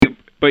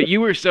But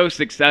you were so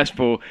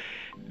successful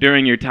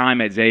during your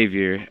time at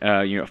Xavier.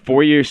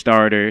 4-year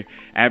starter,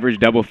 averaged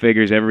double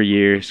figures every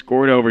year,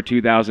 scored over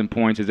 2,000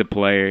 points as a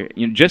player,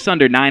 just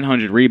under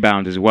 900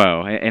 rebounds as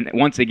well. And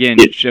once again,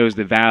 Yeah. shows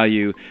the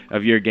value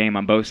of your game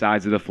on both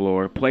sides of the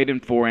floor. Played in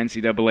 4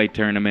 NCAA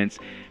tournaments.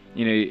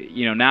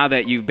 Now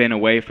that you've been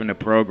away from the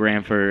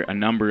program for a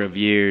number of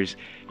years,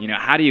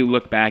 how do you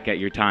look back at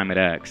your time at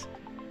X?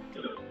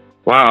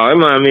 Wow.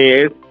 I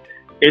mean,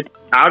 it's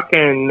I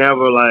can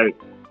never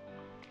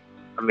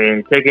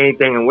take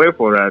anything away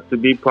for that. To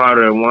be part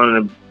of one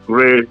of the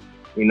great,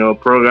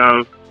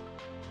 programs,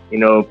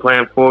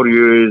 playing 4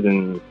 years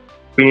and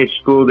finish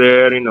school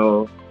there,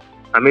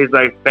 I mean, it's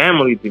like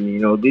family to me.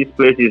 This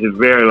place is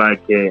very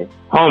like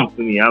home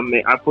to me. I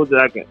mean, I put it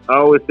like I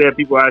always say.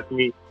 People ask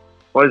me,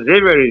 "What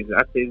Xavier is?"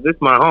 I say, "This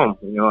is my home."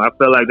 I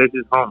feel like this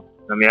is home.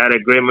 I mean, I had a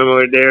great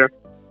memory there.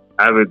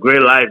 I have a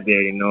great life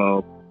there.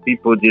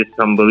 People just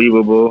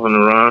unbelievable on the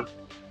run.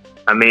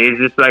 I mean, it's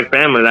just like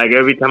family. Like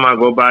every time I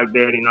go back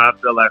there, I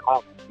feel like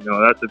home.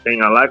 That's the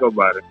thing I like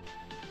about it.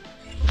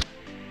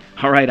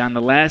 All right, on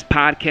the last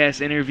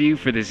podcast interview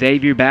for the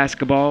Xavier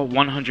Basketball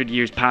 100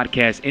 Years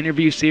Podcast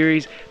interview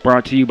series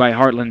brought to you by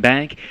Heartland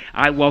Bank,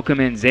 I welcome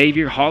in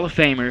Xavier Hall of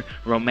Famer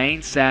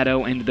Romain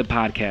Sato into the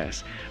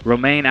podcast.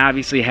 Romain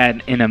obviously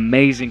had an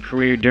amazing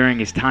career during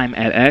his time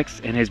at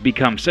X and has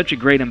become such a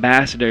great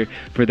ambassador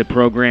for the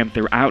program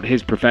throughout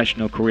his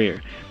professional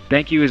career.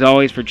 Thank you as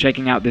always for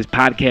checking out this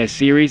podcast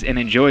series and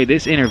enjoy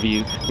this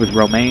interview with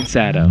Romain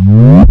Sato.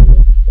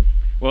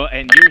 Well,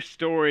 and your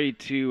story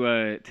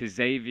to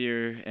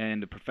Xavier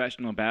and the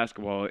professional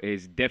basketball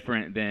is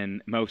different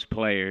than most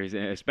players,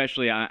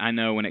 especially I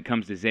know when it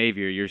comes to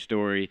Xavier, your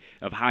story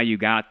of how you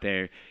got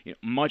there,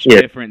 much Yeah.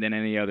 different than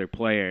any other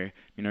player.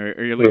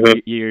 Earlier Hmm.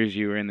 years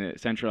you were in the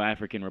Central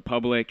African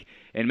Republic,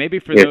 and maybe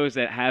for Yeah. those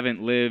that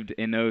haven't lived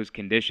in those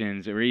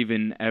conditions or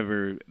even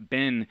ever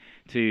been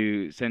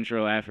to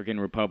Central African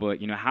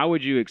Republic, how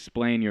would you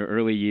explain your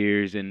early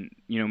years and,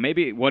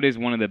 maybe what is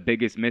one of the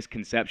biggest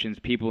misconceptions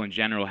people in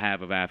general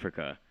have of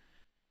Africa?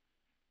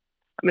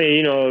 I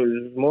mean,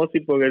 most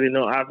people already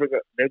know Africa.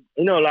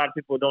 A lot of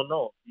people don't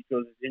know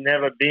because you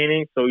never been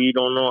in, so you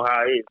don't know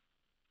how it is.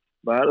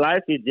 But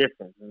life is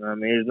different. I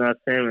mean, it's not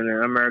same in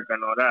America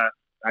and all that.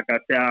 Like I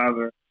said, I have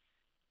a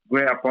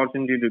great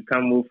opportunity to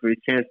come over for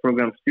exchange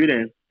program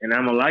student, and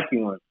I'm a lucky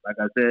one. Like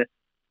I said,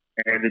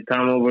 and to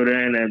come over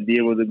there and be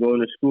able to go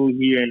to school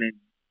here and then,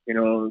 you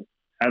know,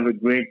 have a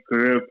great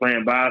career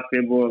playing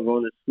basketball and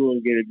going to school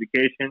and get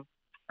education.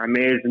 I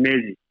mean, it's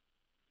amazing.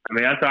 I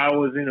mean, that's how I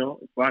was,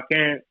 if I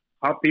can't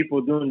help people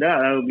doing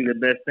that, that would be the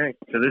best thing.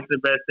 So this is the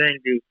best thing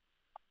to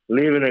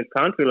live in a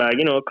country like,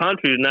 a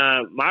country is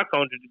not, my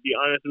country, to be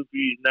honest with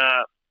you,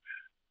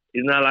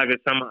 it's not like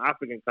some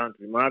African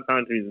country. My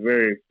country is a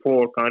very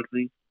poor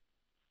country.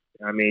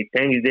 I mean,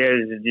 things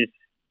there is just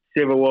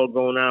civil war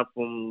going on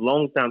from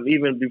long time,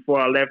 even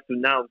before I left to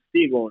now, it's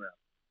still going on.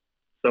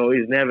 So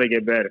it's never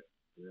get better,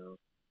 you know.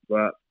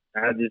 But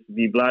I just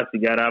be blessed to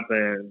get up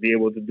and be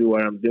able to do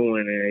what I'm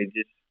doing, and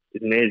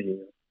it's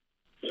amazing.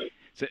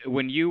 So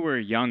when you were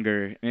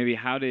younger, maybe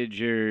how did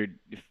your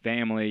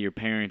family, your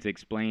parents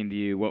explain to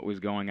you what was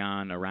going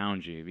on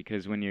around you?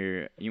 Because when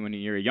you're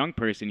a young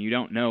person, you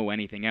don't know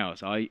anything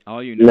else. All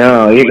you know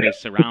No, is what is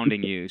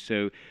surrounding you.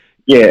 So,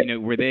 yeah.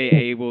 were they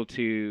able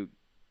to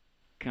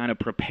kind of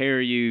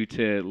prepare you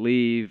to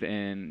leave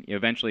and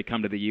eventually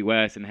come to the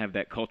U.S. and have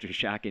that culture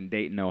shock in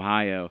Dayton,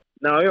 Ohio?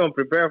 No, you don't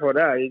prepare for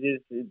that. You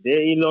just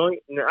day,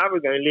 in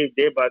Africa, you live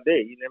day by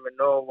day. You never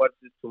know what's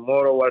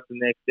tomorrow, what's the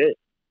next day.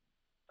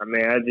 I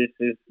mean,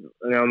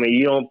 I mean,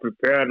 you don't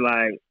prepare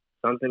like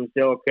something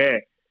say,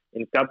 okay,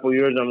 in a couple of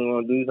years I'm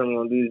gonna do this, I'm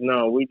gonna do this.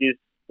 No,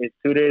 it's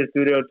today,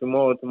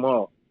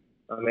 tomorrow.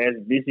 I mean,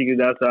 it's basically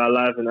that's our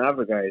life in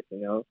Africa is.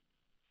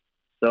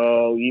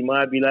 So you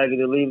might be likely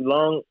to live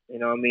long,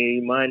 I mean,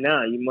 you might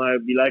not. You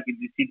might be likely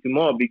to see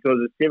tomorrow because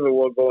the civil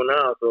war going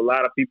on. So a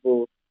lot of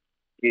people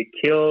get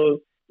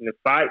killed in the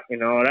fight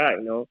and all that.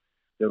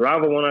 The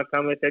rival wanna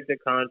come and take the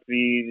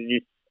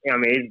country. I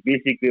mean, it's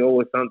basically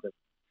always something.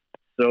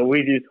 So we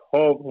just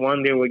hope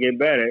one day we'll get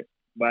better.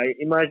 But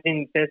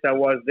imagine since I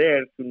was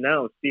there to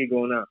now, still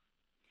going on.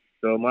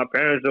 So my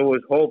parents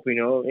always hope,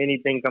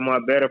 anything come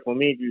out better for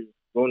me to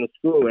going to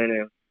school,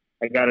 and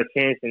I got a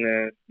chance,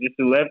 and just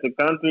to left the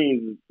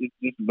country is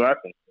just a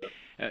blessing.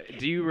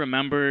 Do you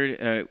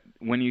remember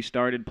when you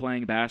started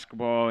playing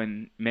basketball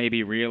and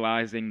maybe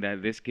realizing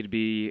that this could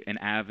be an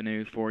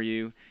avenue for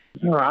you?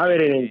 No, I In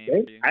really the didn't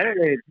game think. I didn't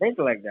really think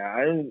like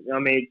that. I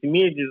mean, to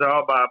me, it's just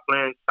all about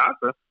playing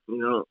soccer.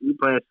 We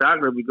playing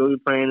soccer because we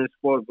playing the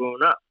sport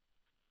growing up.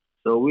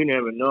 So we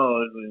never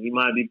know. He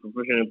might be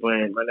professional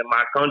playing, but in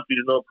my country,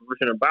 there's no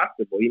professional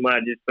basketball. He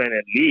might just play in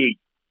a league,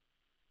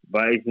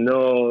 but it's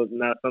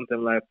not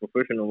something like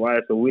professional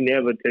wise. So we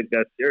never take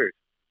that serious.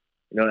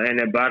 And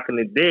then back in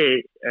the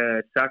day,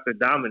 soccer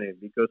dominated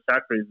because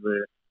soccer is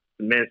the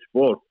men's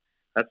sport.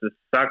 That's the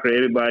soccer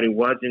everybody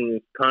watching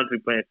this country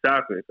playing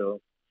soccer. So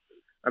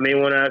I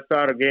mean, when I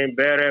started getting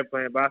better at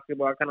playing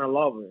basketball, I kind of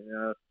love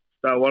it.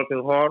 Start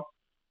working hard.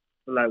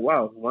 feel like,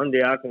 wow, one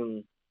day I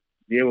can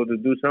be able to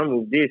do something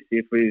with this.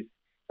 If it's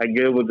I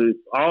get able to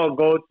all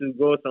go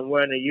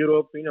somewhere in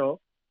Europe,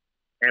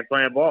 and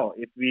play ball.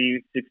 If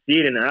we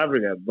succeed in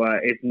Africa, but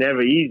it's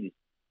never easy.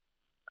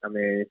 I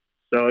mean,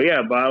 so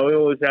yeah, but we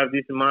always have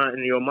this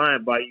in your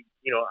mind. But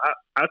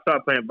I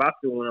started playing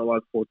basketball when I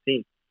was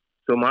 14.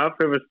 So my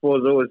favorite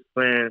sport was always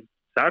playing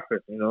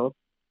soccer.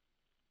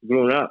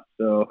 Growing up.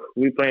 So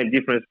we playing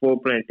different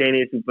sports, playing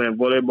tennis, we playing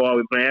volleyball,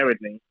 we playing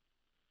everything.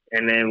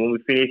 And then when we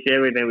finish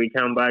everything, we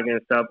come back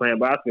and start playing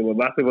basketball.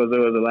 Basketball was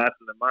always the last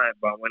in the mind.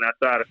 But when I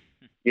started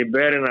get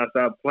better and I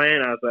started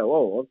playing, I was like,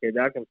 whoa, okay,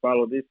 I can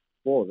follow this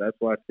sport. That's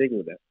why I stick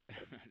with that.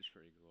 That's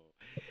pretty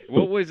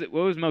cool.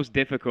 What was most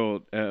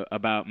difficult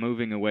about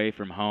moving away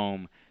from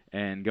home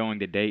and going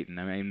to Dayton?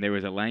 I mean, there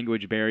was a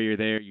language barrier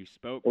there. You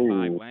spoke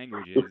 5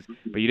 languages,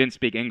 but you didn't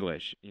speak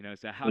English.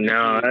 So how did you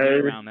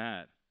get around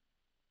that?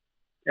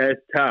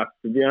 It's tough,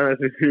 to be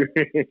honest with you.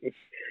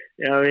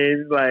 I mean,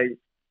 it's like,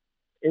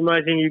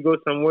 imagine you go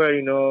somewhere,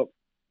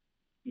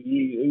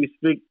 you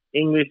speak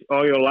English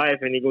all your life,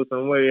 and you go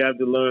somewhere, you have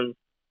to learn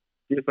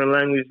different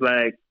language,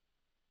 like,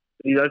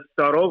 you have to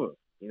start over.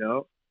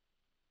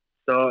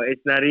 So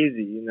it's not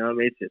easy, I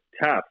mean, it's just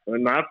tough.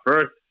 When my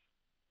first,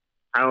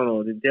 I don't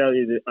know, to tell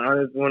you the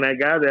honest, when I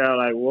got there, I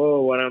was like,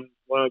 whoa, what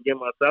I get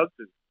myself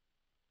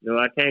to?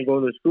 I can't go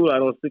to school, I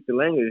don't speak the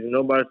language.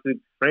 Nobody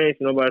speaks French,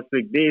 nobody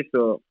speaks this,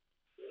 so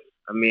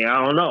I mean,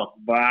 I don't know,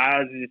 but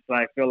I just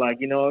feel like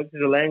this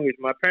is a language.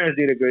 My parents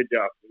did a good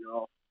job.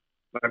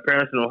 My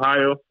parents in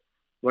Ohio.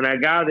 When I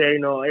got there,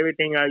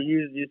 everything I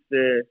used just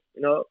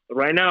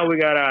right now we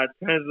got our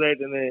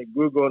translate and then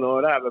Google and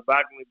all that, but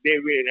back in the day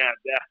we didn't have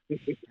that.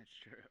 That's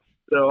true.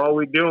 So all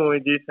we do we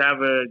just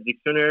have a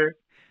dictionary,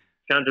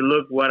 trying to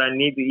look what I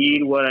need to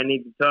eat, what I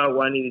need to talk,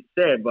 what I need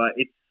to say, but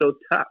it's so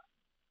tough.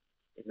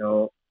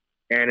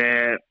 And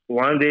then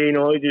one day,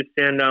 you just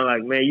stand down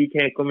like, man, you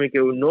can't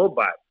communicate with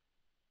nobody.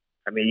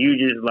 I mean, you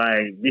just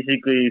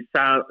basically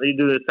you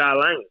do the sign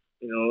language,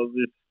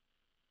 just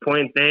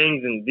point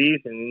things and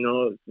this, and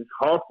it's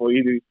hard for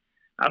you to.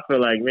 I feel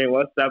like, man,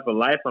 what type of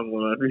life I'm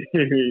gonna be?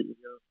 It's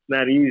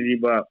not easy,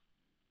 but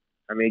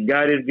I mean,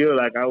 God is good,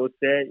 like I would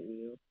say,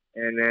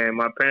 and then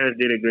my parents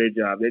did a great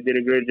job. They did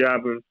a great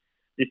job of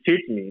just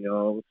teaching me,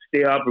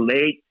 stay up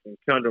late and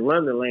trying to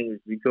learn the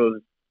language because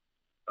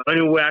the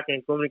only way I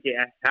can communicate,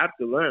 I have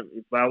to learn.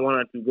 If I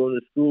wanted to go to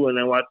school and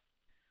I wanted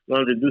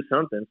to do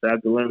something, so I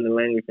have to learn the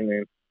language. And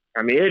then,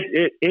 I mean,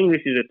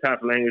 English is a tough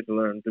language to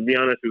learn, to be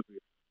honest with you.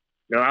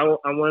 I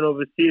went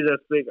overseas.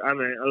 I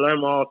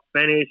learned all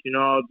Spanish and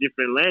all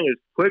different languages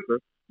quicker,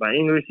 but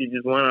English is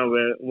just one of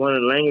the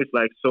language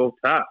so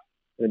tough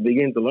and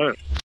begin to learn.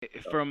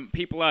 From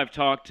people I've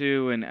talked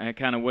to and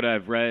kind of what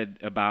I've read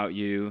about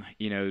you,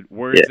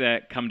 words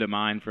that come to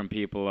mind from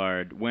people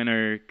are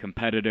winner,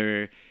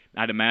 competitor.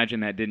 I'd imagine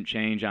that didn't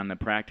change on the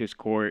practice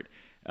court.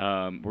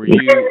 Were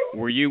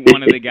you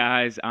one of the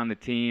guys on the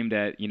team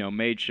that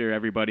made sure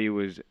everybody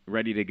was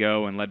ready to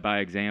go and led by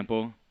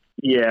example?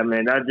 Yeah,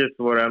 man, that's just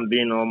what I'm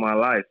doing all my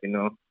life,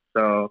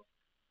 So,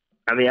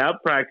 I mean, I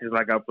practice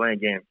like I play a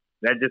game.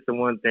 That's just the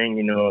one thing,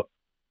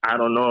 I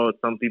don't know.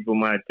 Some people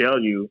might tell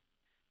you,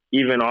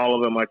 even all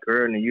over my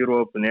career in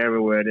Europe and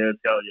everywhere, they'll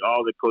tell you.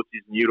 All the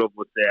coaches in Europe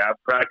would say, I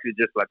practice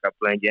just like I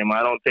play a game.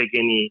 I don't take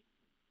any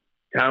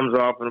times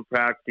off in the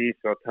practice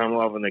or time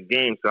off in the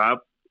game. So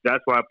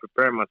that's why I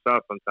prepare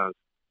myself sometimes.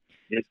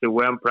 Just the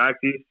way I'm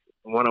practice,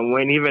 I want to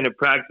win. Even in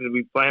practice,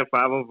 we playing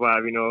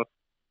 5-on-5.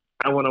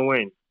 I want to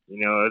win.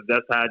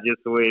 That's how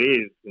just the way it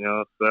is.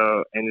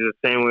 So and it's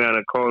the same way on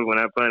the court when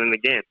I play in the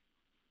game.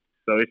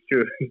 So it's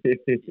true.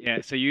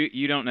 Yeah. So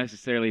you don't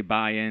necessarily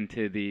buy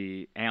into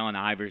the Allen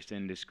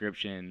Iverson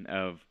description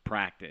of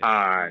practice. Nah,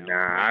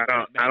 I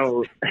don't. I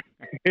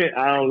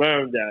don't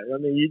learn that. I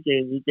mean, you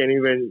can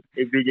even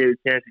if you get a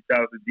chance to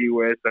talk to D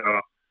West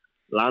or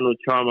Lionel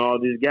Chalmers, all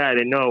these guys,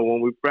 they know when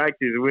we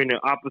practice, we're in the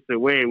opposite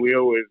way.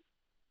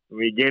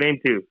 We get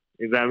into.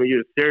 I mean,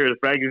 you're serious.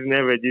 Practice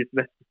never just,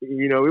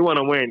 we want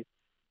to win.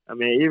 I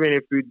mean, even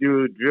if we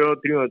do drill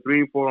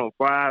 3-on-3,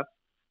 4-on-5,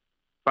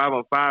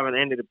 5-on-5, and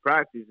end of the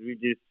practice, we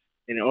just,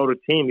 in the other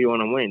team, we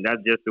want to win.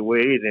 That's just the way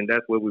it is, and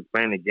that's what we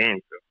play in the game.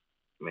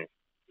 So, man,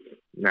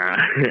 nah,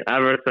 I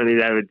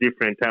personally have a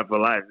different type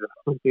of life.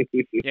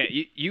 Yeah,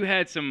 you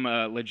had some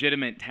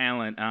legitimate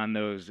talent on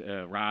those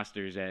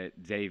rosters at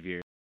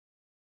Xavier.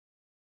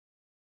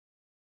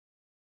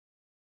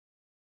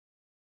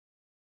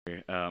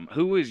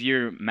 Who was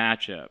your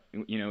matchup?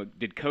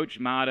 Did Coach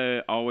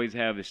Mata always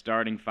have the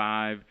starting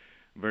 5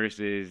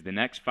 versus the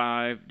next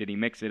 5? Did he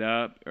mix it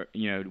up? Or,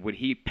 would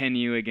he pin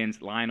you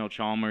against Lionel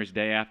Chalmers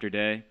day after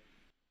day?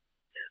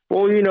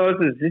 Well, it's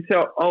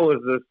always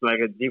just like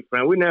a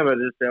different. We never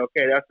just say,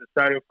 okay, that's the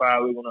starting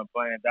 5 we're gonna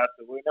play, and that's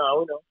the way. No,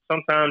 we know.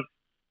 Sometimes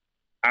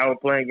I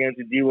would play against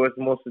the D West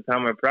most of the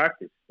time in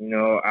practice.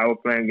 I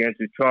would play against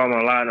the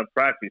Chalmers a lot in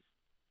practice.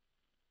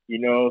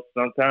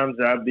 Sometimes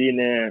I'd be in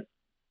there.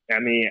 I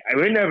mean, I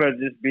would never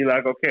just be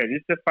like, okay, this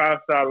is the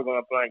 5-star we're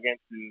gonna play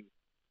against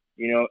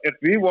If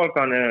we work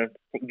on a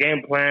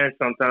game plan,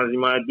 sometimes you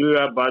might do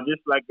that, but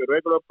just like the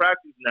regular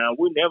practice now,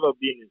 we never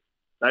been,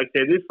 like I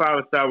said, this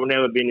 5 star will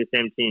never be in the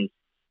same team.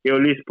 He'll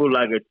at least put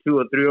like a 2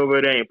 or 3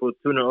 over there and put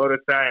 2 on the other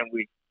side,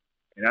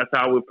 and that's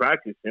how we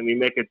practice. And we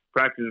make it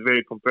practice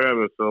very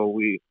comparable. So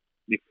we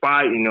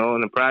fight, in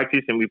the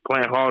practice, and we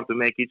play hard to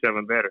make each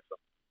other better. So.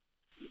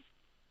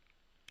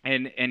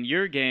 And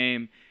your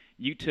game,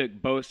 you took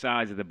both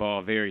sides of the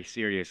ball very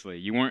seriously.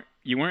 You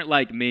weren't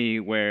like me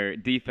where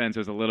defense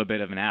was a little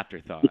bit of an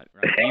afterthought,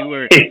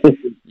 right?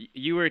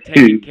 You were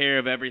taking care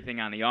of everything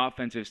on the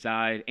offensive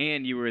side,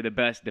 and you were the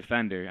best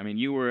defender. I mean,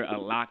 you were a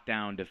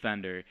lockdown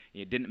defender.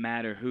 It didn't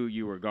matter who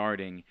you were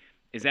guarding.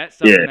 Is that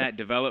something that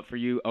developed for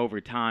you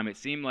over time? It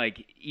seemed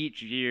like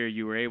each year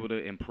you were able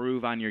to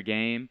improve on your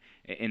game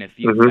in a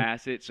few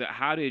facets. So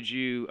how did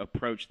you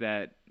approach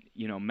that,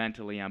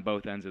 mentally on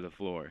both ends of the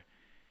floor?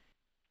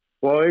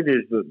 Well, it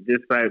is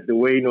just like the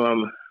way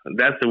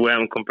That's the way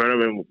I'm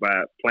competitive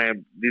by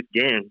playing this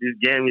game. This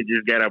game, you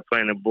just gotta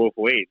play it both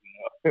ways.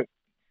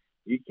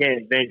 You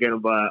can't think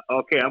about,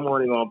 okay, I'm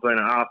only gonna play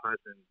on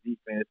offense and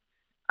defense.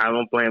 I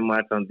don't play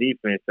much on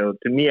defense, so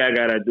to me, I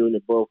gotta do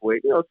it both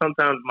ways.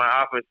 Sometimes my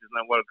offense is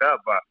not work out,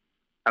 but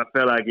I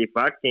feel like if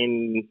I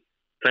can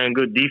play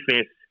good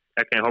defense,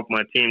 I can help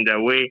my team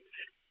that way,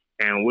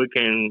 and we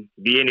can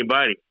be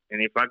anybody.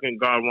 And if I can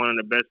guard one of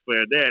the best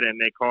players there, then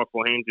make hard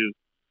for him to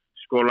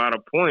score a lot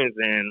of points,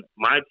 and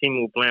my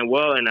team will play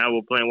well, and I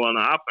will play well on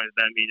the offense.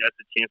 That means that's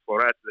a chance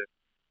for us.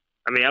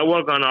 I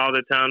work on all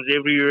the times.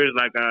 Every year is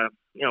like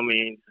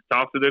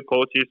talk to the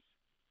coaches.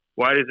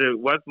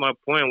 What's my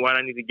point? What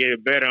I need to get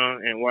it better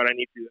on, and what I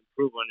need to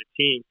improve on the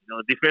team.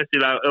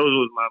 Defensively, it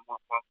was my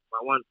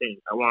one thing.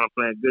 I want to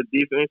play good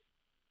defense,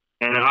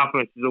 and the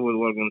offense is always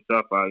working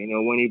stuff out.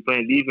 When you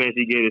play defense,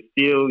 you get a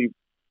steal.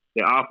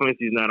 The offense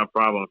is not a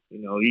problem.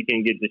 You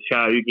can get the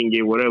shot, you can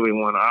get whatever you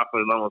want. The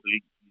offense, as long as you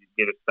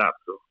get a stop.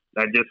 So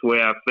that's just the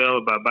way I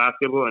felt about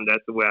basketball, and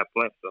that's the way I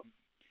play. So.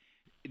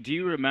 Do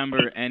you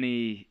remember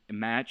any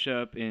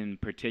matchup in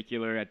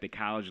particular at the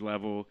college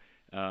level,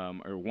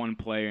 or one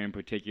player in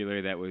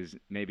particular that was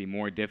maybe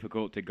more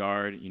difficult to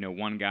guard?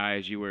 One guy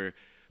as you were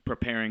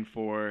preparing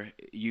for,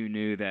 you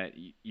knew that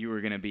you were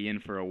going to be in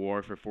for a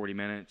war for 40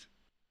 minutes?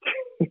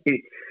 I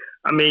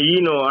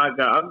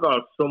got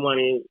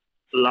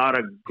a lot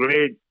of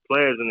great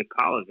players in the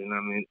college,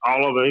 and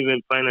all of them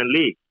even playing in the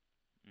league.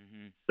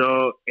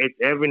 So it's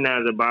every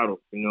night a battle,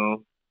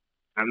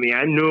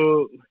 I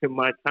knew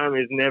my time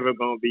is never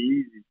going to be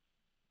easy.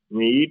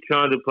 You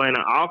trying to play an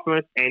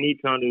offense and you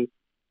trying to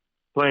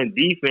play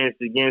defense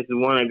against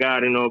one guy,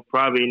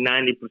 probably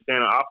 90%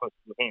 of offense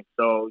for him.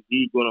 So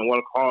he's going to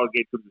work hard,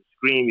 get to the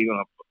screen. You're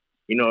going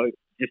to,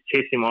 just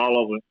chase him all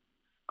over.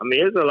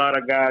 There's a lot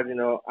of guys,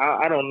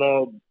 I don't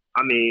know.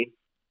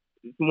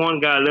 It's one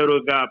guy,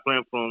 little guy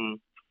playing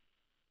from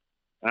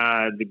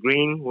the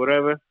green,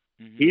 whatever.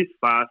 He's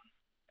fast.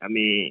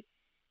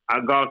 I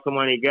got so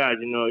many guys,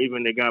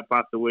 even the guy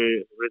passed away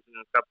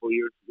recently a couple of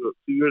years, 2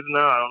 years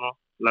now, I don't know,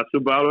 Lasso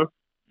Bowler.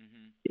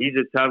 He's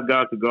a tough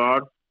guy to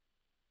guard.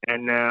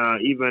 And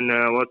even,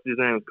 what's his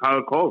name,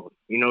 Kyle Culver.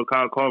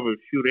 Kyle Culver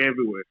shoot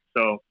everywhere.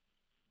 So,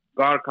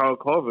 guard Kyle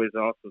Culver is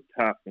also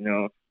tough,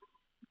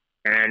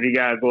 And you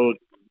got to go,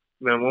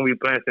 when we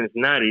play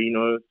Cincinnati,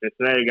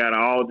 Cincinnati got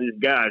all these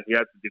guys. You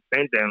have to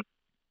defend them.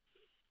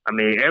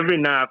 Every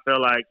night I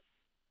feel like,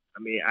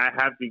 I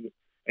have to.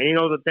 And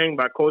the thing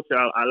about Coach,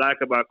 I like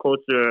about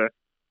Coach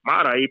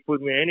Mata, he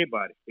put me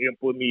anybody. He can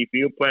put me, if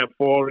you're playing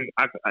forward,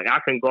 I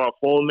can guard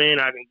 4-man,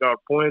 I can guard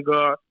point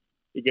guard.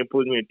 He can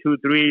put me in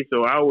 2-3,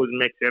 so I always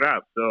mix it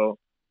up. So,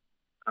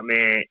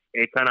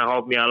 it kind of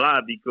helped me a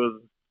lot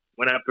because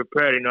when I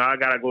prepared, I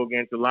got to go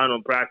against Solano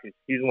in practice.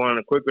 He's one of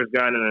the quickest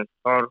guys in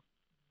the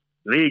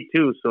league,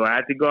 too. So I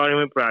had to guard him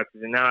in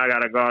practice. And now I got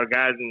to guard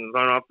guys and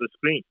run off the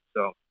screen.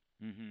 So,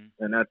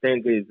 and I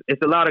think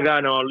it's a lot of guys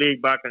in our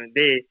league back in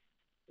the day.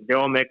 They're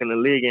all making the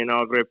league and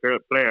all great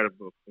players,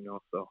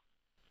 so.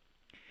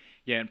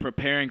 Yeah, and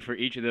preparing for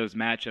each of those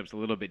matchups a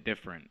little bit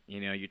different.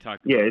 You talk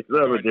about it's a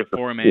little bit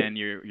different. 4-man,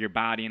 you're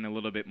bodying a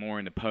little bit more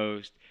in the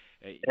post.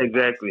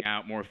 Exactly.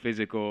 Out more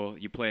physical.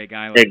 You play a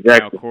guy like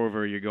Kyle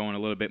Corver, you're going a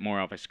little bit more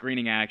off a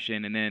screening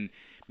action, and then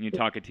when you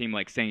talk a team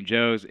like St.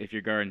 Joe's, if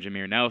you're guarding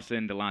Jameer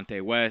Nelson,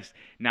 Delonte West,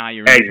 now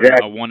you're in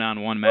for a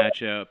one-on-one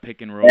matchup,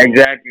 pick and roll.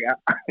 Exactly.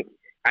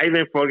 I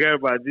even forget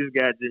about this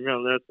guy,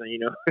 Jameer Nelson.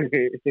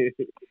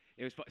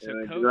 It was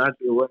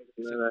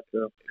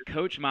so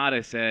Coach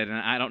Mata said, and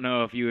I don't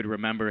know if you would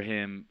remember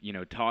him,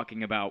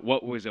 talking about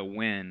what was a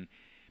win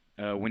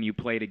when you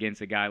played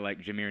against a guy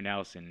like Jameer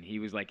Nelson. He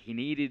was like, he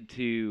needed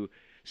to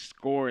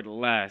score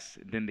less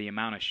than the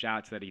amount of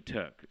shots that he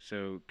took.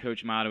 So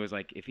Coach Mata was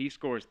like, if he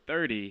scores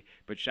 30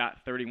 but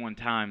shot 31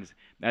 times,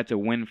 that's a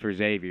win for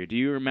Xavier. Do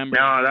you remember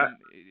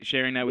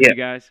sharing that with you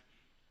guys?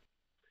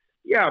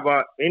 Yeah,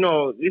 but,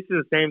 this is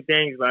the same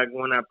thing like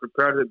when I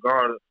prepare to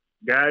guard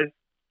guys.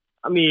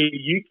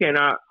 You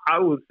cannot, I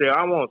would say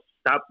I won't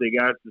stop the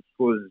guys to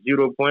score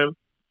 0 points.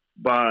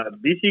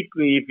 But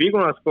basically, if you're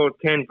going to score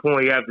 10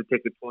 points, you have to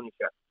take a 20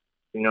 shot,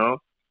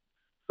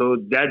 So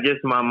that's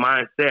just my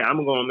mindset.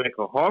 I'm gonna make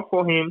it hard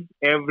for him.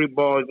 Every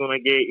ball he's gonna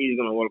get, he's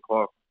gonna work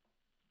hard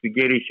to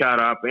get his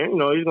shot up,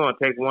 and he's gonna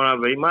take one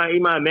of it. He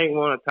might make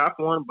one a tough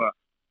one, but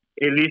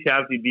at least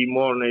have to be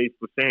more than his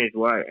percentage,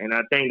 right? And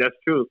I think that's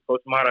true.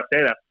 Coach Mara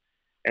said that.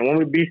 And when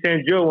we beat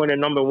St. Joe, when they're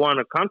number one in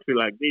a country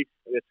like this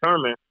in the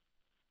tournament,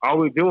 all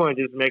we're doing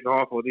is just make it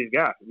hard for these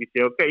guys. We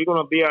say, okay, you're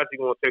gonna be out,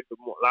 you're gonna take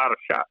a lot of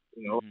shots,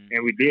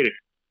 and we did it.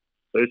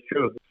 So it's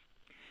true.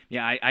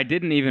 Yeah, I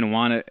didn't even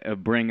want to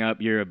bring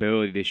up your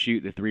ability to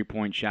shoot the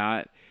three-point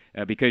shot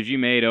because you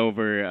made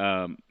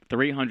over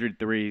 300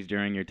 threes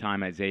during your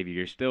time at Xavier.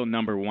 You're still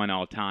number one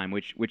all time,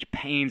 which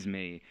pains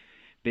me.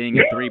 Being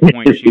a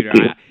three-point shooter,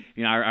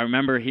 I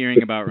remember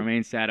hearing about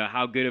Romain Sato,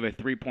 how good of a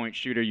three-point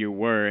shooter you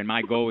were, and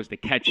my goal was to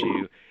catch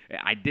you.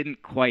 I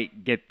didn't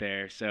quite get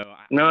there, so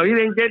no, you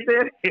didn't get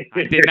there.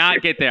 I did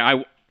not get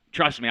there.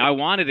 Trust me, I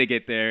wanted to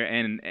get there,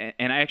 and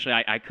actually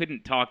I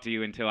couldn't talk to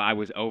you until I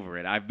was over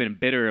it. I've been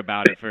bitter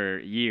about it for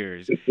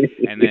years,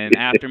 and then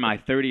after my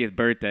 30th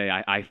birthday,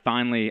 I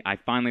finally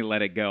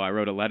let it go. I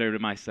wrote a letter to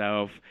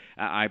myself.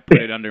 I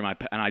put it under and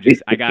I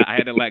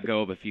had to let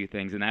go of a few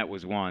things, and that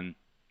was one.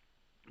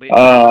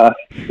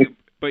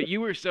 But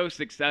you were so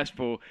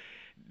successful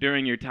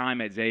during your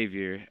time at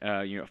Xavier.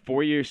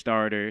 4-year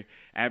starter,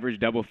 averaged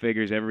double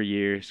figures every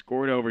year,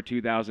 scored over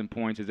 2,000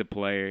 points as a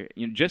player,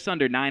 just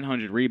under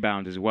 900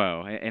 rebounds as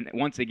well. And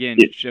once again,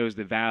 it shows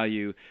the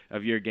value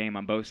of your game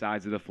on both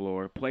sides of the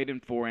floor. Played in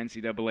 4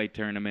 NCAA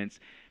tournaments.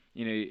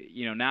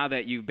 Now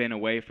that you've been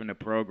away from the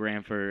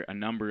program for a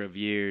number of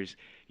years,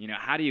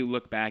 how do you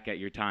look back at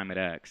your time at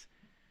X?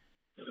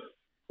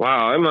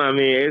 Wow, I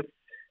mean,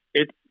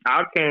 it's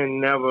I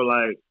can never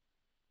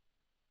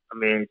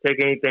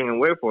take anything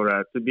away for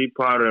that. To be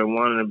part of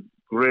one of the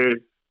great,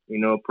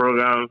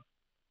 programs,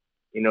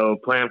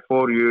 playing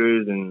 4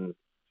 years and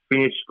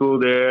finish school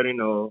there,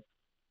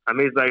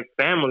 it's like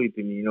family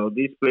to me.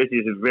 This place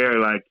is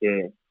very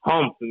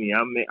home to me.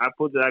 I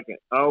put it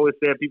I always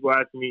say, people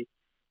ask me,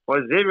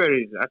 what Xavier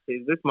is? I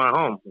say, this is my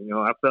home.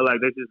 I feel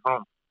like this is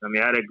home.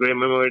 I had a great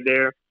memory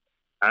there.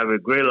 I have a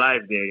great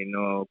life there.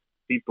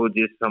 People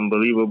just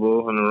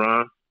unbelievable on the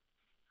run.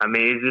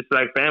 It's just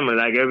like family.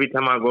 Like every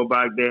time I go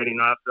back there, I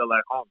feel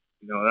like home.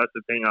 That's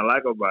the thing I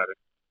like about it.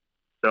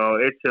 So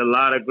it's a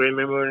lot of great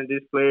memories in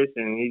this place,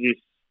 and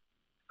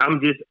I'm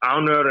just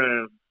honored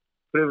and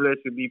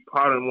privileged to be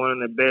part of one of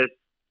the best,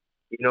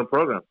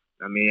 programs.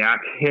 I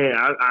can't.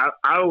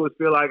 I always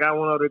feel like I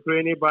want to recruit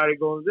anybody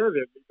going to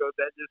Xavier because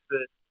that's just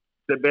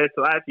the best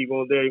life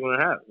you're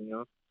gonna have.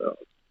 So.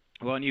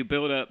 Well, and you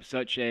build up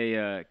such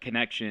a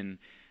connection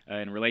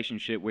and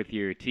relationship with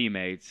your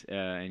teammates,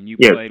 and you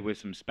played with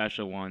some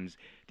special ones.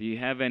 Do you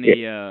have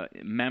any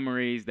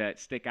memories that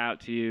stick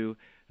out to you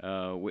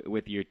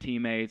with your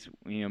teammates?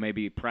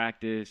 Maybe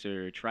practice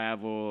or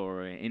travel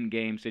or an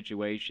in-game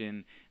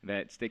situation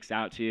that sticks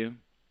out to you?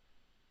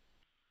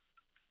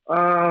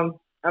 I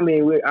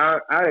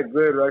had a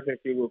great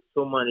relationship with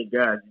so many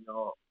guys.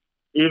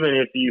 Even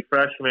if you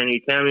freshman,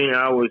 you came in,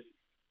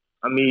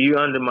 you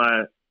under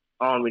my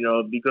arm,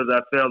 because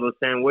I felt the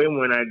same way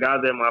when I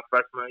got there my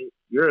freshman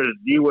year.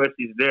 D-West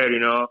is there,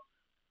 and a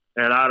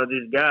lot of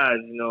these guys,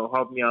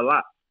 helped me a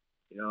lot,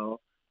 So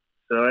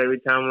every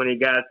time when the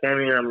guys came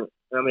here,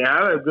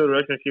 I have a good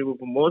relationship with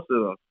most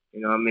of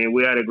them.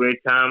 We had a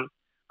great time.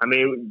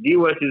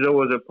 D-West is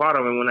always a part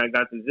of it. When I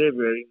got to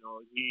Xavier,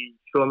 he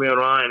showed me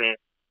around and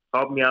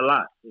helped me a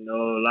lot.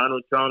 Lionel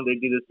Chong, they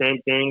did the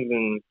same things,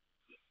 and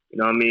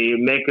it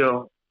make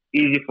it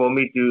easy for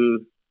me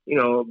to,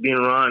 be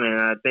around. And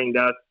I think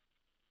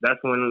that's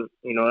when,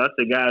 that's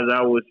the guys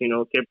I was,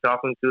 kept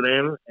talking to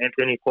them,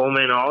 Anthony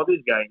Coleman, all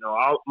these guys.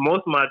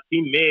 Most of my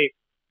teammates,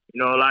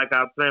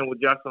 I playing with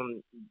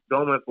Justin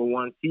Doman for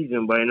one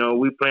season, but,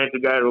 we playing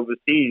together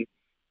overseas.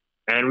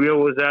 And we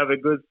always have a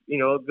good,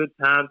 good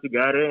time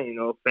together,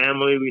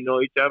 family, we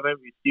know each other,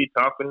 we see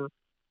talking.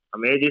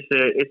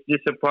 It's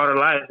just a part of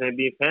life and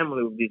being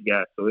family with these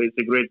guys. So it's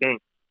a great thing.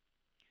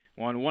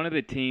 One of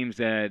the teams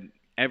that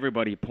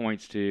everybody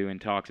points to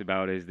and talks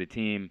about is the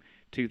team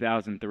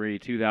 2003,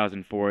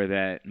 2004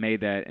 that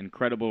made that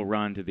incredible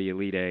run to the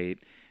Elite Eight.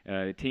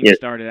 The team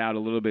started out a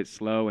little bit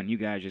slow, and you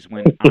guys just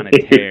went on a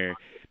tear.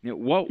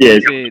 What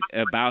was it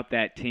about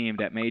that team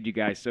that made you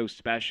guys so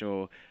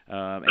special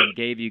and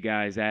gave you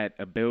guys that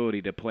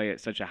ability to play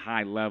at such a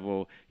high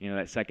level,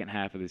 that second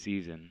half of the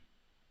season?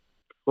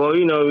 Well,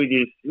 we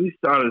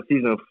started the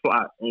season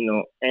flat,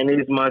 and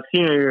it's my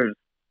senior year,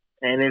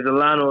 and it's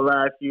Alano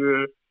last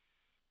year,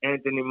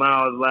 Anthony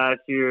Miles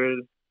last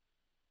year.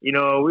 We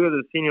were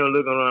the senior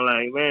looking around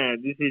like,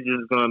 man, this is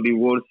just gonna be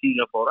world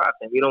season for us,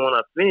 and we don't want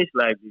to finish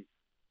like this.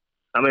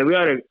 We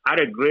had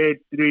a great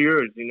 3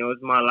 years.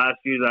 It's my last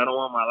year. I don't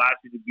want my last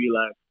year to be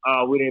like,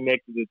 oh, we didn't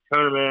make it to the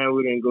tournament,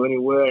 we didn't go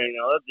anywhere.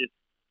 That's just,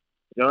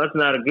 that's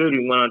not a good.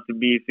 We want it to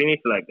be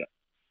finished like that.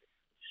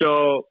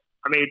 So,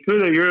 through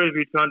the years,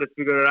 we're trying to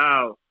figure it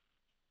out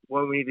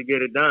when we need to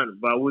get it done,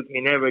 but we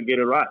can never get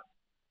it right.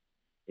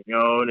 In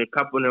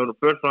the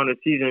first round of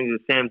the season is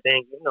the same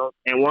thing,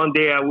 And one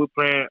day I was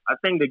playing, I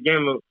think the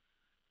game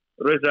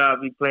Rizal,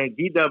 we playing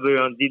DW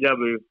on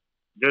DW,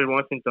 George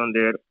Washington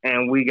there,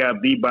 and we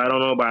got beat by, I don't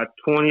know, about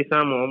 20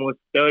 something, almost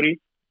 30,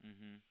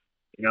 Mm-hmm.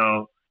 you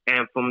know.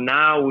 And from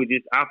now, we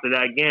just, after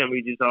that game,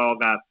 we just all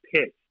got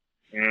pissed.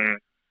 And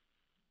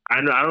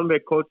I remember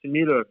Coach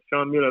Miller,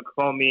 Sean Miller,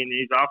 called me in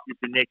his office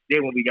the next day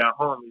when we got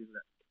home. He's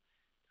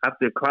like,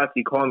 after class,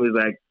 he called me. He's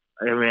like,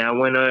 "Hey man, I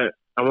went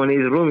in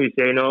his room." He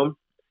said,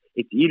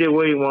 it's either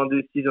way you want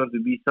this season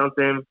to be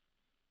something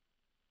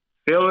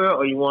failure,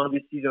 or you want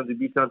this season to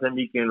be something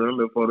you can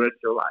remember for the rest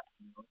of your life.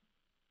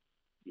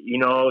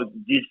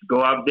 Just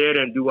go out there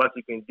and do what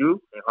you can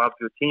do and help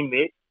your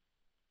teammates,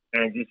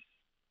 and just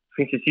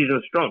finish the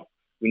season strong.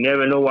 We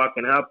never know what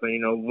can happen.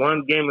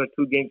 One game or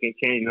two games can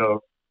change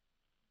all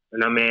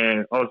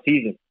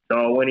season.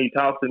 So when he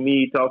talked to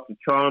me, he talked to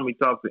Charm, he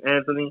talked to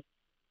Anthony.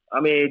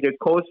 The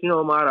coach,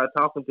 might have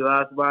talking to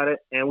us about it,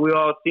 and we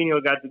all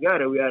senior got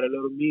together. We had a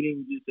little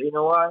meeting, just say, you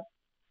know what?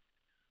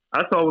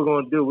 That's all we're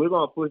gonna do. We're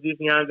gonna push these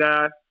young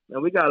guys,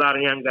 and we got a lot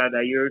of young guys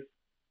that year.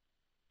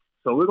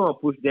 So we're gonna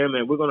push them,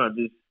 and we're gonna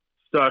just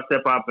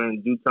step up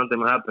and do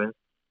something happen,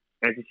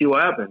 and to see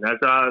what happens.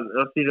 That's our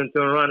season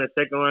turned around, the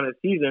second round of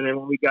the season, and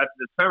when we got to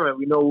the tournament,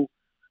 we know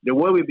the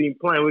way we've been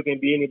playing, we can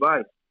be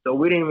anybody. So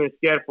we didn't even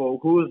scared for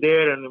who's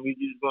there, and we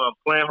just gonna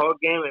play a whole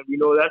game, and we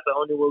know that's the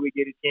only way we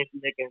get a chance to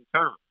make it in the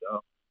tournament.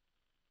 So,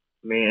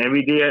 and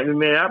we did, we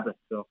made it happen.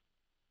 So.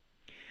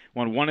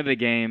 Well, one of the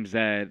games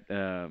that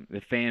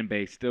the fan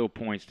base still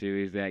points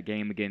to is that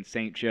game against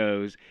St.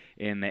 Joe's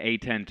in the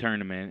A10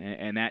 tournament,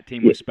 and that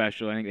team was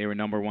special. I think they were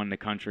number one in the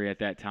country at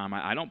that time.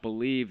 I don't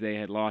believe they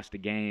had lost a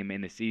game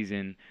in the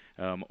season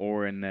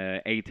or in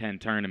the A10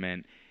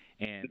 tournament,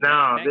 and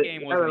that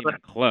game wasn't even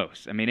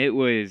close.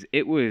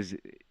 It was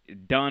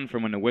done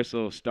from when the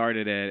whistle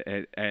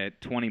started at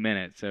 20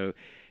 minutes. So,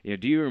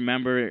 do you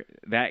remember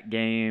that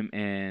game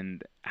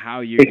and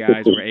how you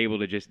guys were able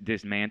to just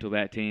dismantle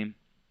that team?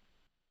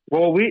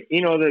 Well,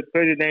 the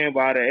crazy thing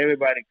about it,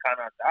 everybody kind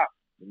of thought,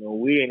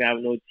 we didn't have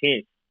no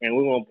chance. And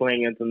we were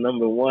playing against the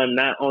number one,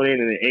 not only in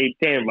the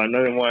A10, but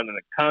number one in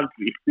the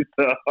country.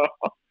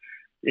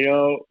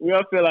 So, we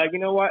all feel like, you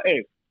know what,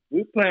 hey,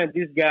 we playing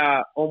this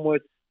guy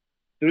almost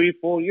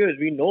 3-4 years.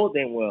 We know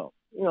them well.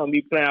 I'm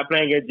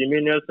playing against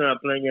Jimmy Nelson, I'm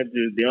playing against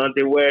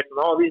Deontay West, and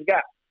all these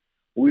guys.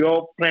 We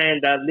all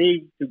playing that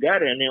league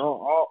together, and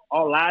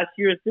all last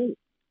year, too.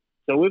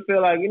 So we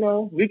feel like,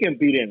 we can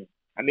beat them.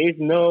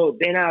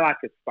 They're not like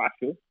a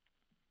special.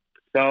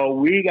 So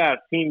we got a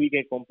team we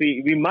can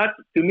compete.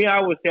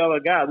 I would tell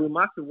a guy, we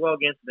must well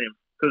against them.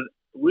 Because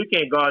we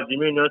can guard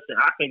Jimmy Nelson,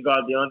 I can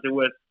guard Deontay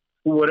West,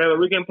 whatever.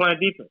 We can play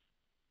defense.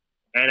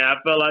 And I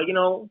felt like,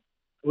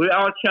 we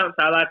our champs.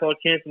 I like our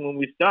chances when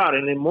we start.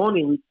 And in the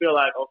morning, we feel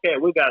like, okay,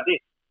 we got this.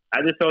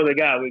 I just told the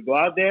guy, we go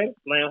out there,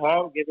 playing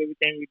hard, give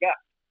everything we got.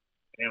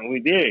 And we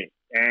did.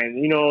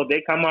 And,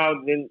 they come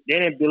out, they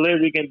didn't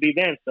believe we can beat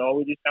them. So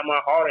we just come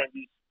out hard and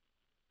just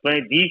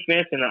playing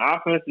defense, and the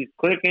offense is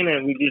clicking,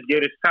 and we just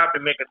get a stop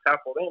and make a stop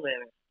for them.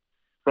 And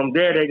from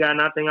there, they got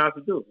nothing else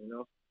to do.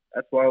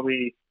 That's why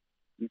we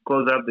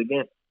close up the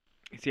game.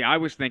 See, I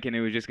was thinking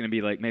it was just going to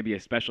be like maybe a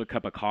special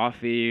cup of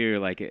coffee or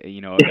like a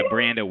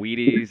brand of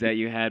Wheaties that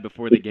you had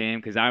before the game,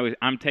 because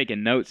I'm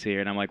taking notes here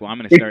and I'm like, well, I'm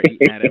going to start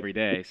eating that every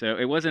day. So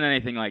it wasn't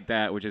anything like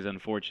that, which is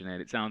unfortunate.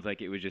 It sounds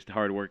like it was just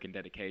hard work and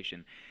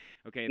dedication.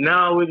 Okay.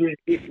 No, we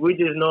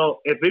just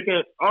know if we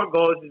can. Our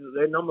goal is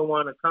they're number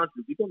one in the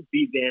country. We can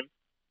beat them.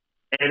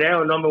 And they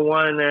were number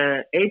one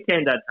in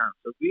A10 that time.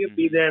 So if we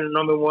be there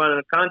number one in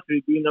the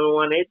country, be number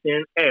one in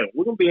A10, hey,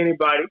 we can beat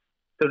anybody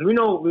because we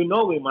know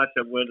we match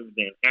up with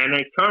them. And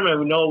in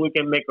tournament, we know we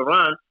can make a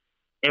run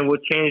and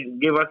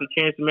give us a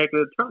chance to make it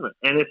a tournament.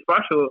 And it's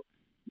special,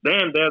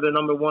 they're the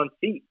number one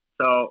seed.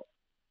 So,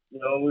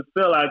 we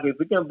feel like if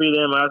we can beat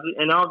them,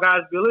 and our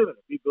guys believe it.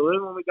 We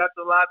believe when we got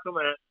to the locker room.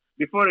 And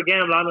before the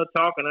game, Lionel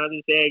talking, I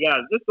just say, hey,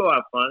 guys, just go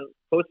have fun.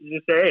 Coaches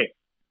just say, hey,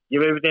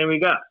 give everything we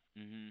got.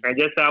 Mm-hmm. And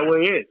just how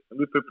it is.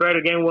 We prepared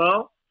the game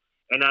well,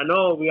 and I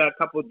know we had a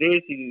couple of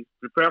days to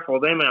prepare for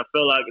them, and I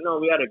feel like,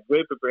 we had a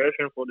great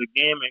preparation for the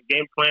game and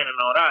game plan and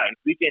all that. If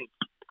we can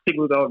stick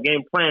with our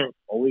game plan,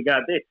 we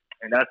got this,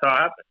 and that's how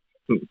it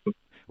happened.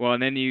 Well,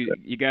 and then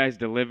you guys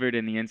delivered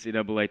in the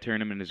NCAA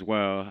tournament as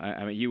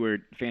well. You were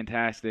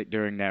fantastic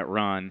during that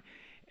run.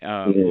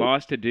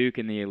 Lost to Duke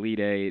in the Elite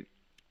Eight,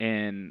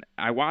 and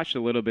I watched a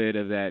little bit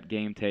of that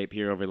game tape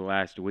here over the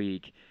last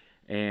week.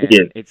 And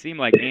it seemed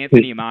like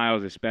Anthony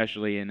Miles,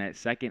 especially in that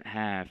second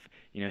half,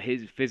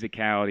 his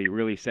physicality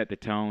really set the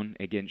tone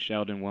against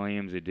Sheldon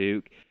Williams at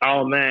Duke.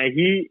 Oh, man,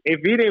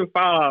 if he didn't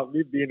foul out,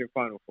 we'd be in the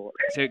Final Four.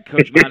 So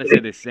Coach Mata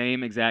said the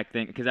same exact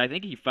thing, because I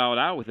think he fouled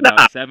out with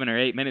about 7 or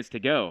 8 minutes to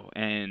go.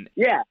 And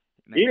yeah,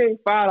 he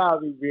didn't foul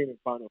out, we'd be in the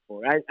Final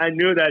Four. I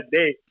knew that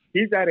day.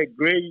 He's had a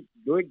great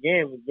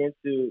game against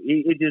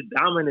he just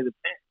dominated the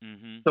paint.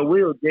 Mm-hmm. So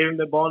we will give him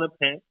the ball in the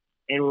paint.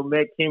 And we'll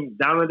make him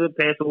dominate the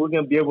paint so we're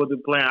going to be able to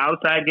play an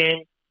outside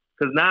game.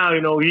 Because now,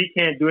 he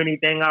can't do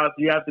anything else.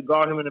 You have to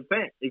guard him in the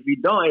paint. If you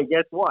don't,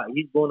 guess what?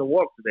 He's going to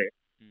work today.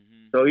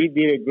 Mm-hmm. So he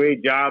did a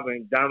great job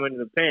in dominating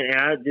the paint. And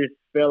I just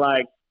feel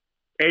like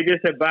it's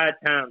just a bad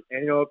time.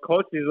 And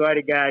coach is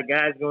already got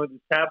guys going to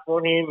tap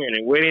on him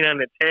and waiting on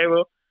the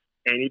table,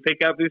 and he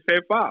pick up his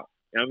fair foul.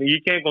 I mean, you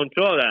can't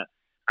control that.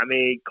 I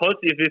mean, coach,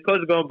 if his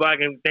coach going back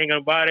and thinking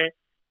about it,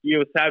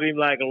 he'll tap him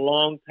like a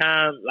long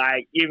time,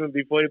 like even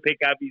before he pick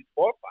up his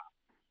four foul.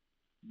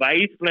 But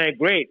he's playing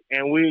great,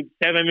 and we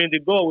 7 minutes to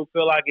go. We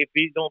feel like if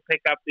he don't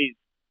pick up his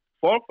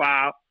four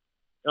foul,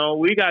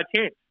 we got a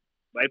chance.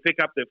 But he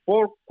pick up the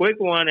four quick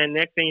one, and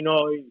next thing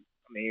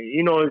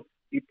you know,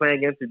 he's playing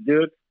against the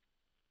Duke.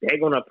 They're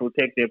gonna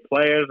protect their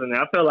players, and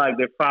I feel like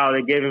the foul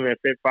they gave him a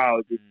fifth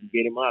foul just to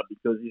get him up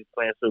because he's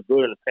playing so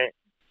good in the paint.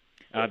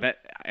 That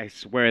I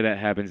swear that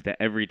happens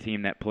to every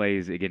team that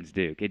plays against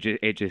Duke.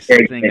 It just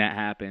something that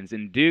happens,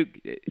 and Duke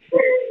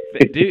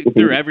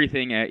threw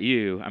everything at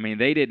you. I mean,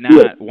 they did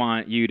not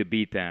want you to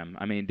beat them.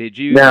 I mean, did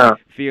you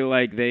feel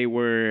like they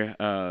were,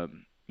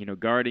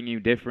 guarding you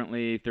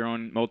differently,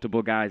 throwing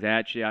multiple guys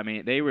at you? I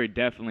mean, they were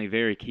definitely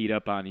very keyed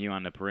up on you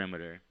on the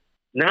perimeter.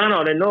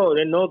 No, they know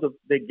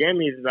the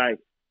game is like,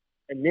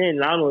 and then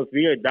if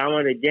we are down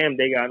on the game,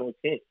 they got no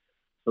chance.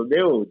 So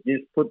they will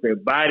just put their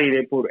body,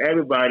 they put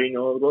everybody,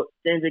 go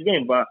change the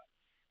game. But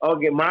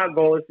okay, my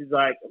goal is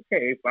like,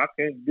 okay, if I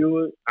can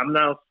do it, I'm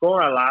not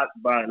scoring a lot,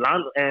 but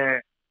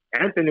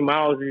Anthony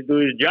Miles is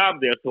doing his job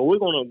there. So we're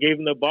gonna give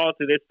him the ball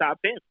till they stop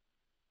him.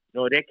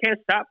 They can't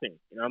stop him.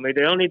 I mean,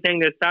 the only thing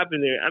that's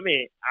stopping it, I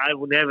mean, I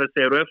would never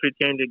say referee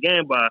change the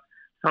game, but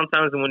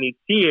sometimes when you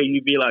see it,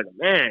 you be like,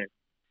 man,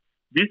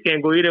 this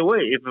can go either way.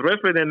 If the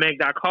referee didn't make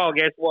that call,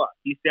 guess what?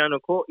 He stay on the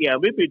court. Yeah,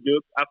 we beat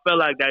Duke. I felt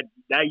like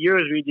that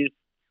years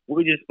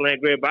we just playing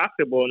great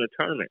basketball in the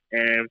tournament,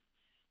 and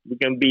we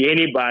can beat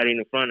anybody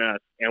in front of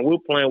us, and we're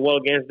playing well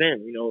against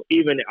them.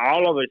 Even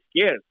all of us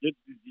scared. Just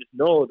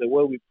know the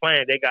way we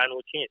playing, they got no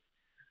chance.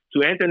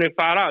 To Anthony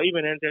fouled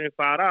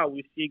out,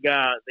 we see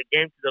got the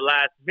game to the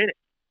last minute.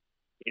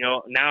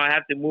 Now I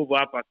have to move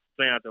up. I have to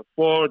play out the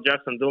 4.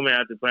 Justin Duman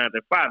has to play out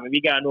the 5, and we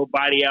got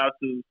nobody out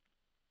to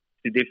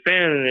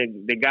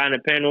defend the guy in the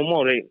pen no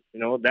more.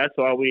 That's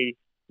why we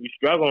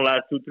struggle in the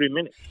last 2-3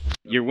 minutes.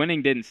 Your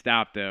winning didn't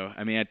stop, though.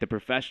 I mean, at the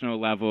professional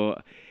level,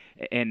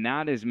 and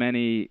not as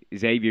many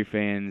Xavier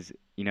fans,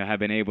 have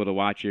been able to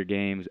watch your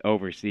games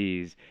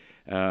overseas.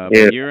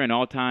 But you're an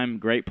all-time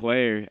great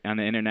player on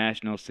the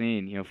international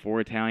scene. 4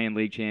 Italian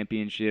league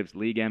championships,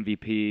 league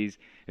MVPs,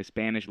 a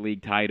Spanish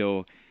league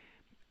title.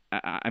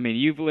 I mean,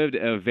 you've lived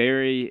a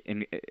very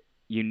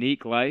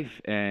unique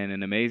life and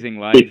an amazing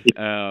life.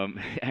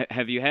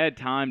 Have you had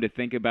time to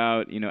think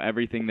about,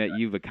 everything that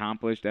you've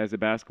accomplished as a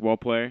basketball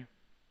player?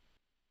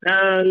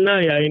 No,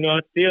 yeah,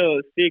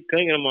 still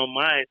clinging on my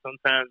mind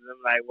sometimes.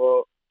 I'm like,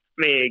 well,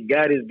 man,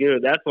 God is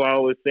good. That's what I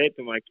always say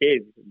to my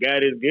kids.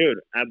 God is good.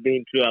 I've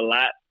been through a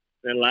lot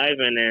in life,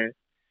 and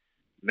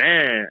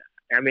man,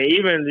 I mean,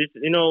 even this,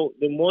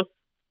 the most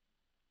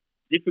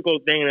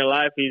difficult thing in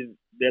life is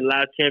the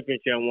last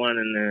championship I won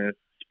in the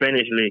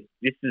Spanish league.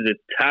 This is the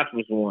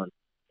toughest one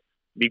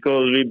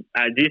because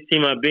this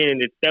team I've been in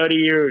the 30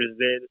 years,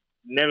 they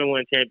never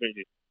won a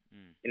championship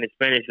in the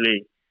Spanish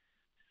league.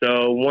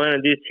 So one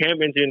of these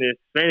championships in the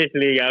Spanish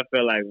league, I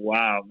felt like,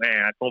 wow,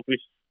 man, I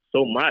accomplished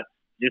so much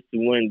just to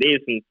win this.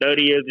 In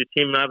 30 years, the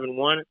team haven't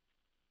won it.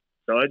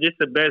 So it's just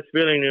the best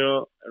feeling,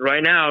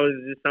 Right now, it's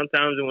just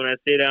sometimes when I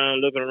sit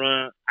down looking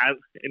around,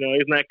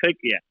 it's not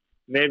clicked yet.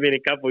 Maybe in a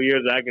couple of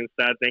years, I can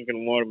start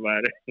thinking more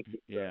about it.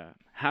 Yeah.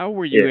 How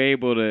were you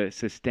able to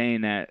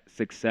sustain that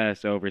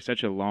success over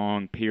such a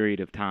long period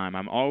of time?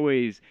 I'm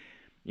always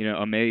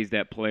amazed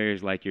at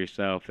players like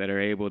yourself that are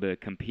able to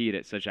compete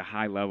at such a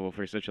high level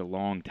for such a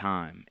long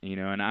time.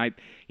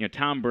 And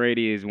Tom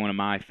Brady is one of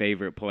my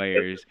favorite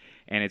players,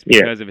 and it's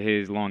because of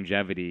his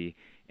longevity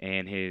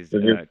and his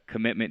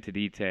commitment to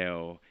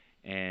detail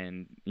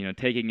and,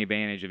 taking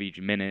advantage of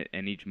each minute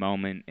and each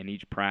moment and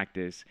each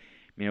practice.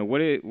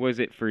 What was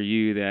it for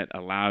you that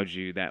allowed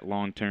you that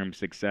long-term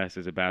success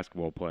as a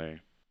basketball player?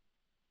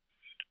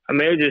 I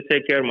mean, I just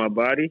take care of my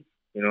body,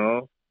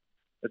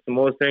 That's the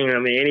most thing. I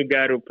mean, any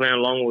guy who playing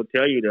long will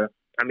tell you that.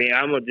 I mean,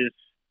 I'm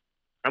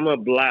a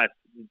blast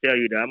to tell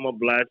you that. I'm a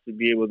blast to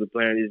be able to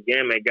play in this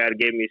game. And God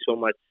gave me so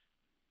much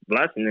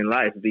blessing in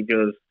life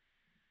because,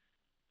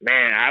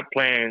 man, I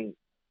played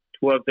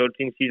 12,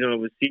 13 seasons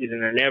overseas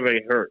and I never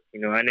hurt.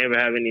 I never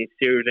have any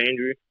serious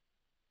injury.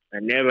 I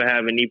never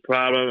have any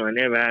problem. I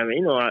never have,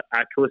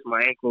 I twist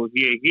my ankle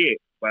here.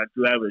 But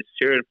to have a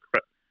serious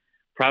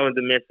problem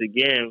to miss the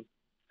game,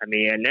 I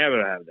mean, I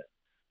never have that.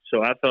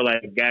 So I felt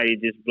like God, he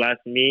just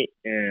blessed me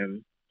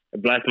and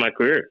blessed my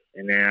career.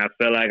 And then I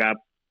felt like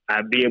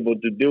I'd be able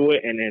to do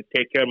it and then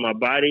take care of my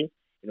body,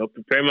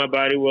 prepare my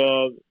body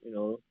well,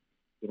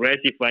 rest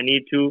if I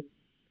need to,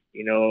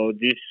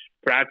 just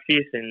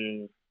practice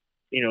and,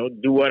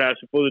 do what I'm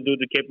supposed to do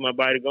to keep my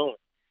body going.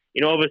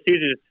 Overseas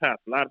is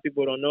tough. A lot of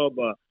people don't know,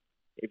 but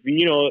if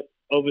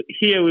over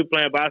here we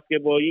play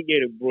basketball, you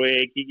get a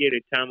break, you get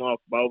a time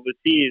off. But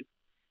overseas,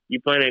 you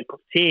play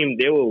a team,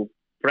 they will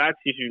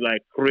practice you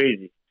like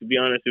crazy. To be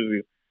honest with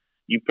you,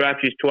 you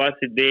practice twice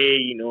a day.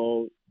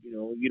 You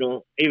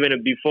don't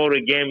even before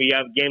the game. You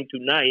have game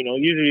tonight.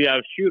 Usually you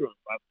have shooter,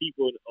 but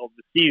people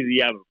overseas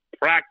you have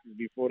practice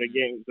before the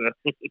game. So,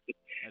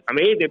 I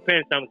mean, it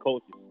depends. Some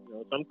coaches,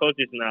 some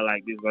coaches not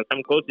like this, but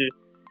some coaches,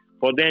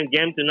 for them,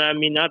 game to not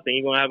mean nothing.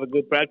 You're gonna have a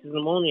good practice in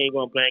the morning, you're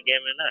gonna play a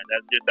game at night.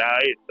 That's just how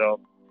it is. So,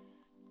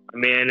 I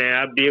mean,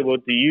 I'll be able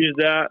to use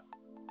that.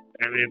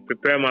 I mean,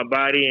 prepare my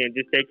body and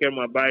just take care of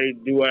my body,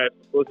 do what I'm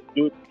supposed to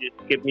do to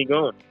just keep me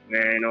going.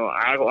 And,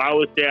 I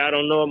would say, I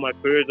don't know, my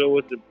career is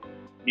always to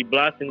be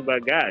blessed by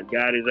God.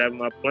 God is at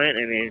my plan,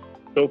 and then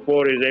so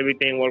far is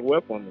everything worked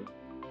well for me.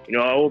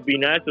 I would be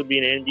nice to be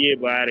in the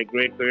NBA, but I had a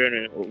great career,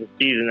 and overseas,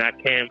 and I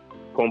can't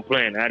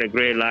complain. I had a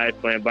great life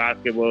playing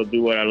basketball,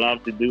 do what I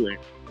love to do, and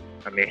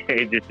I mean,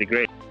 it's just a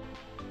great.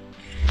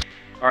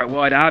 All right,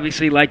 well, I'd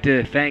obviously like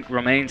to thank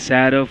Romain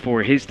Sato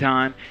for his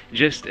time.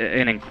 Just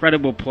an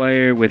incredible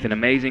player with an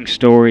amazing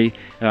story.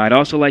 I'd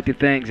also like to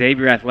thank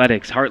Xavier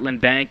Athletics, Heartland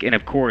Bank, and,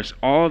 of course,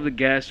 all of the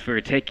guests for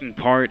taking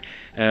part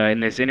in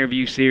this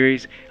interview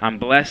series. I'm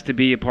blessed to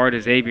be a part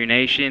of Xavier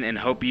Nation and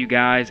hope you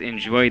guys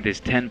enjoyed this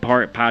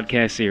 10-part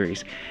podcast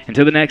series.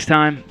 Until the next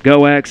time,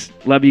 go X.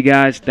 Love you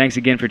guys. Thanks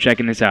again for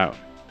checking this out.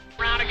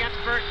 Brown against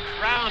Bert.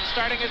 Brown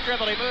starting his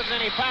dribble. He moves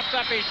in. He pops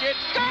up. He shoots.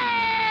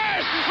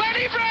 Scores!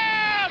 Lenny Brown!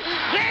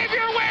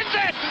 Xavier wins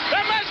it!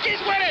 The Muskies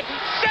win it!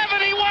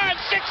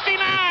 71-69!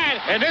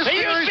 And the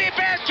UC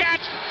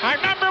Bearcats are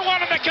number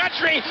 1 in the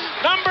country,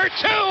 number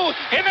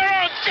 2 in their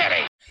own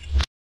city!